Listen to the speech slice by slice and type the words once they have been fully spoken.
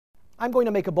I'm going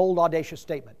to make a bold, audacious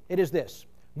statement. It is this: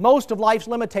 most of life's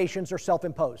limitations are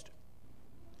self-imposed.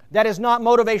 That is not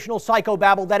motivational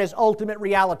psychobabble, that is ultimate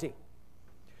reality.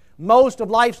 Most of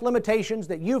life's limitations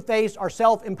that you face are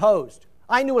self-imposed.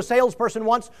 I knew a salesperson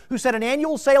once who set an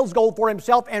annual sales goal for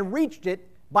himself and reached it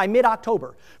by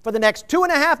mid-October. For the next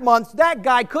 2.5 months, that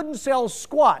guy couldn't sell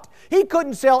squat. He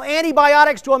couldn't sell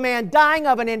antibiotics to a man dying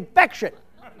of an infection.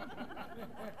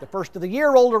 The first of the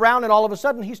year rolled around and all of a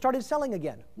sudden he started selling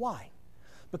again. Why?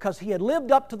 Because he had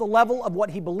lived up to the level of what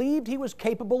he believed he was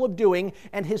capable of doing,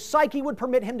 and his psyche would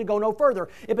permit him to go no further.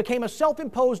 It became a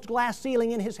self-imposed glass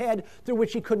ceiling in his head through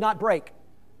which he could not break.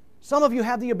 Some of you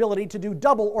have the ability to do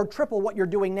double or triple what you're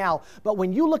doing now, but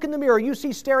when you look in the mirror, you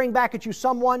see staring back at you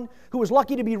someone who is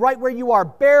lucky to be right where you are,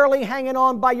 barely hanging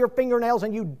on by your fingernails,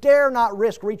 and you dare not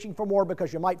risk reaching for more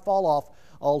because you might fall off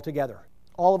altogether.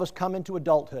 All of us come into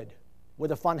adulthood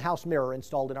with a funhouse mirror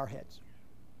installed in our heads.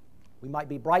 We might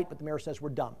be bright, but the mirror says we're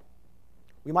dumb.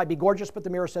 We might be gorgeous, but the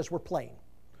mirror says we're plain.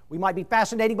 We might be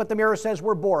fascinating, but the mirror says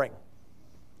we're boring.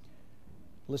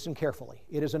 Listen carefully.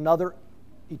 It is another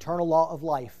eternal law of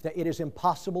life that it is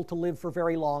impossible to live for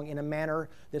very long in a manner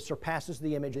that surpasses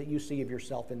the image that you see of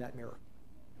yourself in that mirror,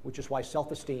 which is why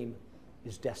self-esteem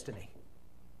is destiny.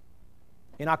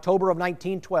 In October of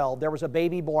 1912, there was a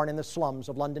baby born in the slums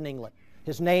of London, England.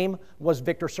 His name was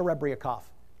Viktor Serebryakov.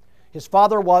 His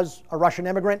father was a Russian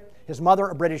immigrant, his mother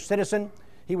a British citizen.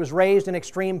 He was raised in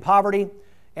extreme poverty,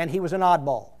 and he was an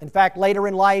oddball. In fact, later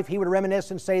in life, he would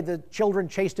reminisce and say the children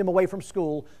chased him away from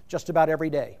school just about every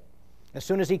day. As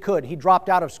soon as he could, he dropped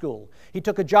out of school. He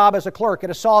took a job as a clerk at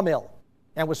a sawmill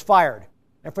and was fired.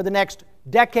 And for the next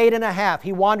decade and a half,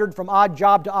 he wandered from odd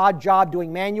job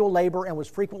doing manual labor and was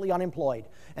frequently unemployed.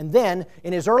 And then,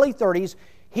 in his early 30s,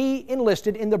 he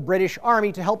enlisted in the British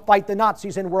Army to help fight the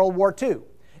Nazis in World War II.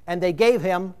 And they gave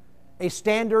him a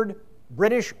standard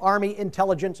British Army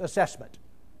intelligence assessment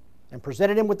and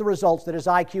presented him with the results that his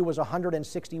IQ was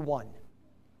 161.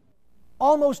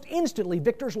 Almost instantly,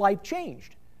 Victor's life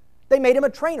changed. They made him a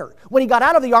trainer. When he got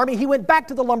out of the Army, he went back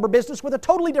to the lumber business with a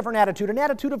totally different attitude, an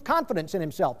attitude of confidence in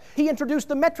himself. He introduced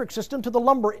the metric system to the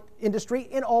lumber industry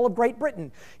in all of Great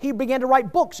Britain. He began to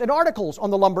write books and articles on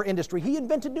the lumber industry. He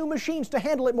invented new machines to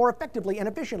handle it more effectively and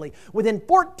efficiently. Within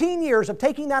 14 years of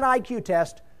taking that IQ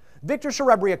test, Viktor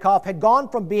Serebryakov had gone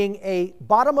from being a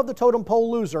bottom of the totem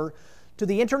pole loser to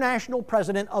the international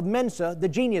president of Mensa, the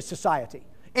Genius Society,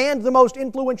 and the most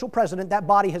influential president that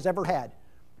body has ever had.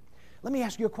 Let me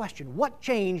ask you a question. What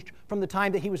changed from the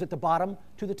time that he was at the bottom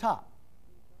to the top?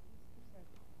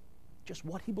 Just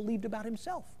what he believed about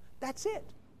himself. That's it.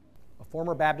 A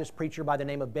former Baptist preacher by the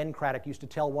name of Ben Craddock used to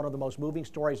tell one of the most moving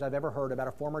stories I've ever heard about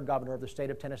a former governor of the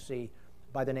state of Tennessee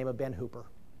by the name of Ben Hooper.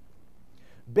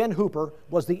 Ben Hooper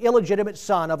was the illegitimate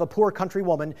son of a poor country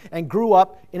woman and grew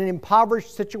up in an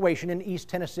impoverished situation in East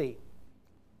Tennessee.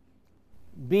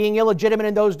 Being illegitimate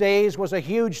in those days was a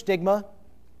huge stigma,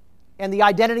 and the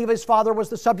identity of his father was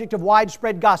the subject of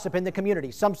widespread gossip in the community.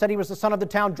 Some said he was the son of the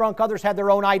town drunk, others had their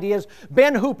own ideas.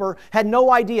 Ben Hooper had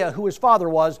no idea who his father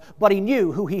was, but he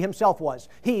knew who he himself was.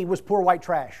 He was poor white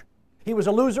trash. He was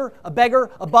a loser, a beggar,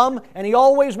 a bum, and he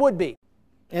always would be.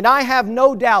 And I have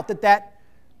no doubt that that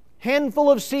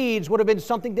handful of seeds would have been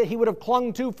something that he would have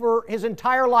clung to for his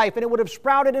entire life, and it would have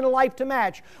sprouted in a life to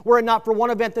match were it not for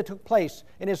one event that took place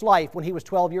in his life when he was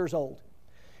 12 years old.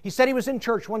 He said he was in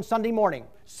church one Sunday morning,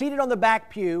 seated on the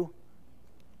back pew,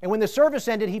 and when the service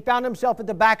ended, he found himself at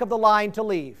the back of the line to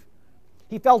leave.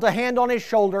 He felt a hand on his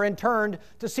shoulder and turned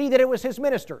to see that it was his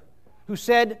minister, who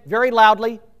said very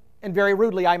loudly, and very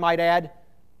rudely I might add,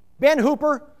 "Ben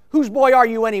Hooper, whose boy are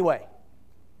you anyway?"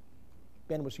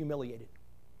 Ben was humiliated.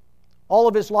 All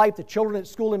of his life, the children at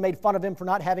school had made fun of him for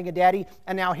not having a daddy,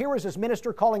 and now here was his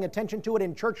minister calling attention to it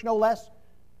in church, no less.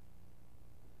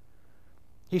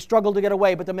 He struggled to get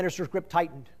away, but the minister's grip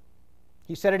tightened.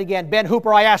 He said it again. "Ben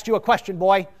Hooper, I asked you a question,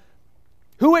 boy.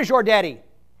 Who is your daddy?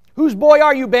 Whose boy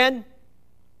are you, Ben?"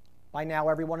 By now,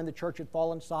 everyone in the church had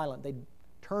fallen silent. They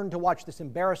turned to watch this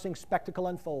embarrassing spectacle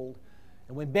unfold.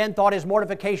 And when Ben thought his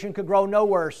mortification could grow no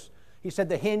worse, he said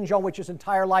the hinge on which his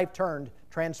entire life turned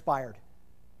transpired.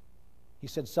 He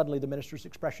said suddenly the minister's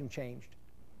expression changed.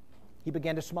 He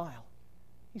began to smile.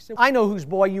 He said, "I know whose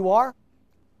boy you are."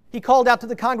 He called out to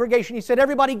the congregation. He said,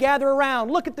 "Everybody gather around.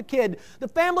 Look at the kid. The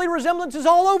family resemblance is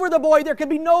all over the boy. There can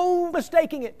be no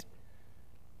mistaking it."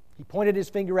 He pointed his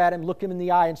finger at him, looked him in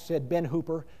the eye, and said, "Ben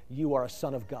Hooper, you are a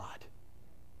son of God.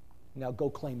 Now go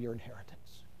claim your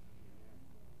inheritance."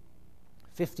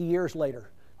 50 years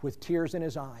later, with tears in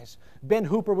his eyes, Ben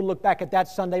Hooper would look back at that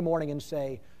Sunday morning and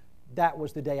say, "That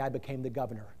was the day I became the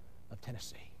governor of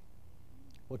Tennessee."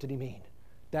 What did he mean?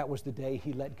 That was the day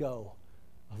he let go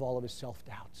of all of his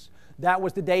self-doubts. That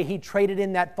was the day he traded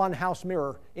in that funhouse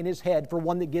mirror in his head for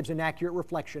one that gives an accurate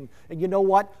reflection. And you know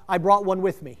what? I brought one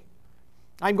with me.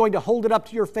 I'm going to hold it up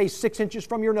to your face 6 inches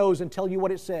from your nose and tell you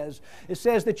what it says. It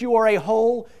says that you are a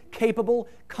whole, capable,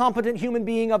 competent human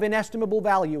being of inestimable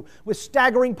value with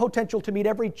staggering potential to meet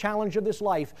every challenge of this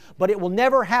life. But it will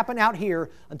never happen out here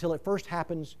until it first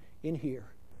happens in here.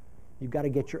 You've got to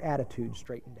get your attitude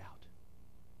straightened out.